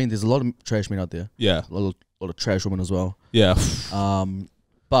trash. I mean, there's a lot of trash men out there. Yeah, A lot of trash women as well. yeah,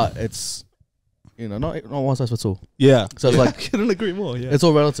 But it's, not one size fits all. yeah. So it's like, I couldn't agree more. Yeah, it's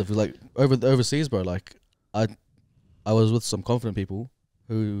all relative. It's like overseas, bro. Like, I was with some confident people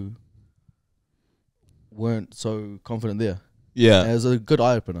who weren't so confident there. yeah. And it was a good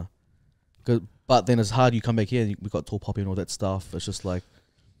eye opener. But then it's hard. You come back here and we got tall poppy and all that stuff. It's just like,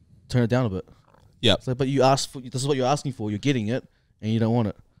 turn it down a bit. Yeah. It's like, but you asked for, this is what you're asking for. You're getting it, and you don't want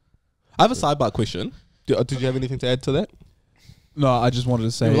it. I have a sidebar question. Did you have anything to add to that? No, I just wanted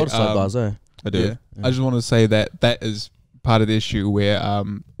to say There are a lot of sidebars, eh? I do. Yeah. I just wanted to say that is part of the issue where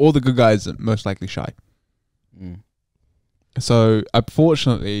all the good guys are most likely shy. Mm. So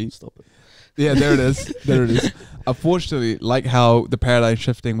unfortunately, Stop it. yeah, there it is. There it is. Unfortunately, like how the paradigm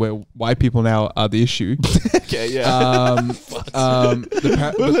shifting where white people now are the issue. Okay, yeah. We've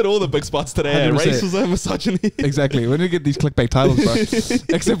hit all the big spots today. 100%. Racism, misogyny. Exactly. We're gonna get these clickbait titles, bro.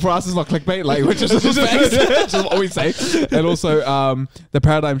 Except for us, it's not clickbait. Like, which is just facts. Which is what we say. And also, the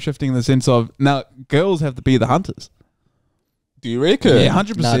paradigm shifting in the sense of now girls have to be the hunters. Do you reckon? Yeah,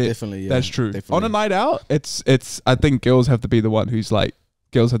 100%. Nah, definitely. Yeah, That's true. Definitely. On a night out, it's. I think girls have to be the one who's like.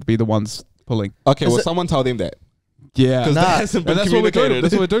 Girls have to be the ones pulling. Okay, well, it- someone tell them that. Yeah. Because Nah. that hasn't been And that's what we're doing. communicated.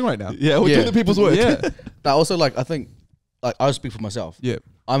 That's what we're doing right now. Yeah, we're Yeah. doing the people's work. Yeah. Now, also, like, I think, like, I'll speak for myself. Yeah.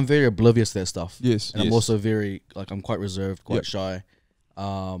 I'm very oblivious to that stuff. Yes. And I'm also very, like, I'm quite reserved, quite Yep. shy.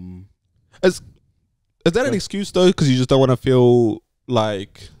 Is that an excuse, though? Because you just don't want to feel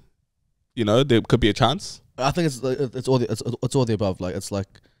like, there could be a chance? I think it's all the above. Like, it's like,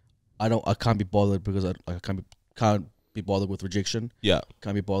 I can't be bothered because I can't be bothered with rejection. Yeah.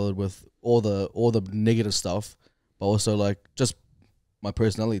 Can't be bothered with all the negative stuff. But also, like, just my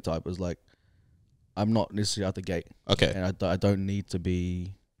personality type is like, I'm not necessarily out the gate. Okay. And I don't need to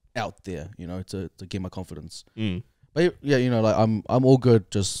be out there, to get my confidence. Mm. But yeah, like I'm all good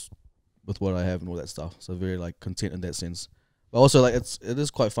just with what I have and all that stuff. So very like content in that sense. But also like it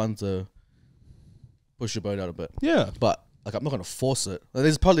is quite fun to push your boat out a bit. Yeah. But like I'm not gonna force it. Like,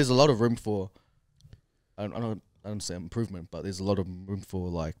 there's a lot of room for I don't say improvement, but there's a lot of room for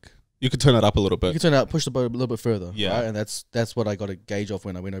like You could turn it up a little you bit. can push the boat a little bit further. Yeah. Right? And that's what I got a gauge off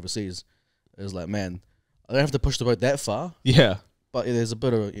when I went overseas. It was like, man, I don't have to push the boat that far, Yeah. but there's a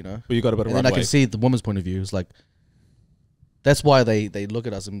bit of But you got a bit of and then I runway. can see the woman's point of view. It's like that's why they look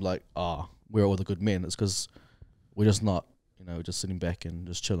at us and be like, we're all the good men. It's because we're just not, just sitting back and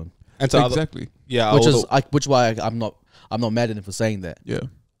just chilling. And so Exactly. yeah, Which why I'm not mad at him for saying that. Yeah.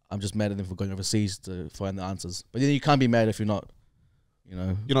 I'm just mad at him for going overseas to find the answers. But then you can't be mad if you're not,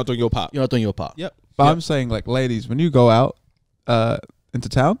 you're not doing your part. you're not doing your part. Yep. But Yep. I'm saying, like, ladies, when you go out into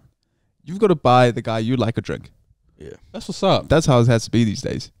town, you've got to buy the guy you like a drink. Yeah. That's what's up. That's how it has to be these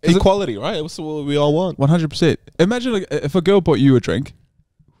days. Equality, right? That's what we all want. 100%. Imagine like, if a girl bought you a drink,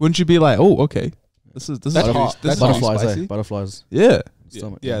 wouldn't you be like, oh, okay, this is That's pretty- hot. this That's is pretty Butterflies, spicy. Butterflies. Yeah.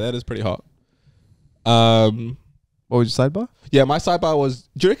 Stomach. Yeah, that is pretty hot. What was your sidebar? Yeah, my sidebar was,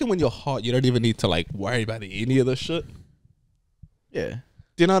 do you reckon when you're hot, you don't even need to like worry about any of this shit? Yeah.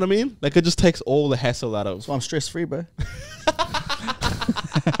 Do you know what I mean? Like it just takes all the hassle out of. That's why I'm stress free, bro.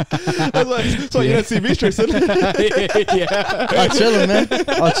 So you don't see me stressing. Yeah. I'm chilling, man.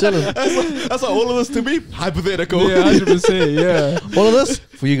 I'm chilling. That's like all of this to me. Hypothetical. Yeah, 100%. Yeah. All of this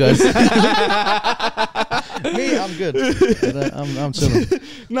for you guys. Me, I'm good. I'm chilling.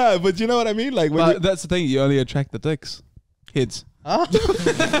 No, but you know what I mean? Like when But that's the thing. You only attract the dicks. Heads. Huh?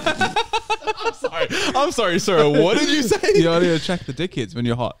 I'm sorry, sir. What did you say? You only attract the dickheads when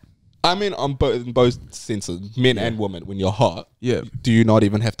you're hot. I mean, on both senses, men and women. When you're hot, Yeah. do you not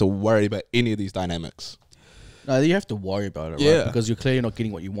even have to worry about any of these dynamics? No, you have to worry about it, right? Yeah. Because you're clearly not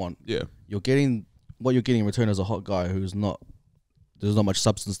getting what you want. Yeah. You're getting what you're getting in return as a hot guy who's not. There's not much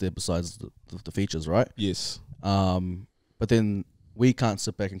substance there besides the features, right? Yes. But then we can't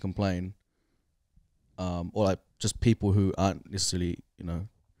sit back and complain. Or like just people who aren't necessarily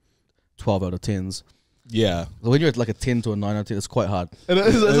 12 out of 10s. Yeah. When you're at like a 10 to a 9 out of 10, it's quite hard. You know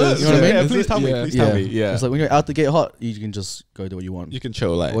what I mean? Yeah, Please tell me. yeah. Please tell me. Yeah. It's like when you're out to get hot, you can just go do what you want. You can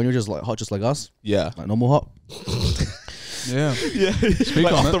chill, like. But when you're just like hot, just like us, Yeah. like normal hot. Yeah. Yeah. Speak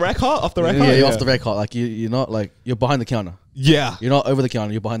Like on off it. the rack hot. Off the rack Yeah, hot. you're off the rack hot. Like you're not like you're behind the counter. Yeah. You're not over the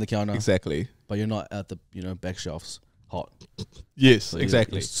counter. You're behind the counter. Exactly. But you're not at the back shelves hot. Yes. So you're-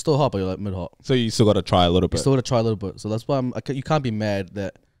 Exactly. You're still hot, but you're like mid hot. So you still got to try a little You bit. still got to try a little bit. So that's why you can't be mad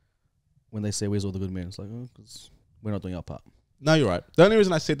that when they say where's all the good men. It's like because we're not doing our part. No, you're right. The only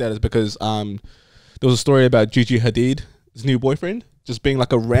reason I said that is because there was a story about Gigi Hadid's new boyfriend just being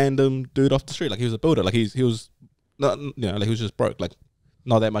like a random dude off the street. Like he was a builder. Like he was not, like he was just broke. Like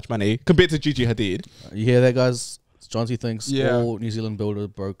not that much money compared to Gigi Hadid. You hear that, guys? Jonty thinks Yeah. all New Zealand blokes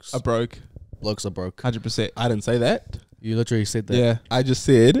Broke. are broke. 100%. I didn't say that. You literally said that. Yeah. I just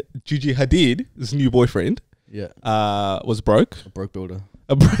said Gigi Hadid's new boyfriend Yeah. was broke. A broke builder.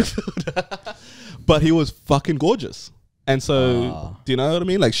 A broke builder. But he was fucking gorgeous. And so, do you know what I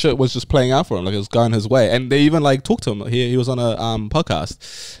mean? Like shit was just playing out for him. Like it was going his way. And they even like talked to him. He was on a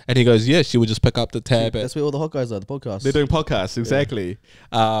podcast, and he goes, "Yeah, she would just pick up the tab." That's where all the hot guys are. The podcast. They're doing podcasts, exactly.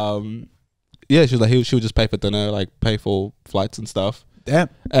 Yeah, she was like, she would just pay for dinner, like pay for flights and stuff. Damn.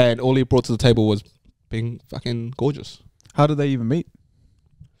 And all he brought to the table was being fucking gorgeous. How did they even meet?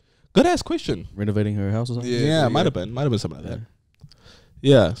 Good ass question. Renovating her house or something. Yeah, might have been something like that.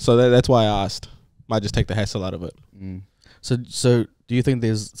 Yeah, so that's why I asked. Might just take the hassle out of it. Mm. So do you think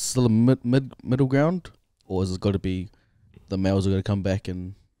there's still a middle ground, or is it got to be the males are going to come back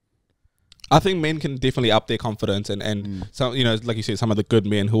and? I think men can definitely up their confidence and some, like you said, some of the good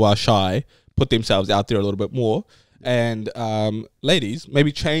men who are shy put themselves out there a little bit more. And ladies,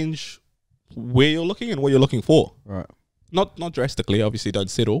 maybe change where you're looking and what you're looking for. Right. Not drastically, obviously don't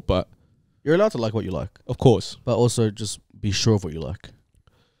settle, but You're allowed to like what you like, of course. but also just be sure of what you like.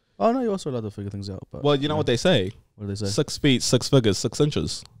 Oh no, you're also allowed to figure things out. But Well, you know what they say? What do they say? 6 feet, 6 figures, 6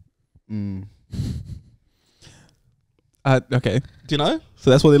 inches. Mm. Okay. Do you know? So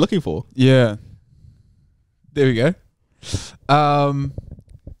that's what they're looking for. Yeah. There we go.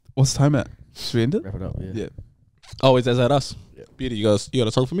 What's the time at? Should we end it? Wrap it up. Yeah. Yeah. Oh, is that us? Yeah. Beauty, you got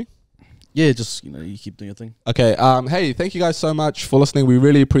a song for me? Yeah. Just you keep doing your thing. Okay. Hey, thank you guys so much for listening. We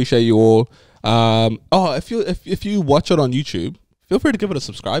really appreciate you all. If you watch it on YouTube, feel free to give it a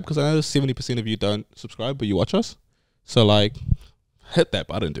subscribe because I know 70% of you don't subscribe, but you watch us. So like, hit that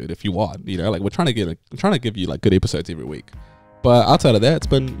button, dude, if you want. Like we're trying to give you like good episodes every week. But outside of that, it's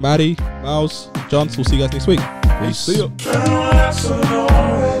been Marty, Miles, Jonts. We'll see you guys next week. Peace. See ya.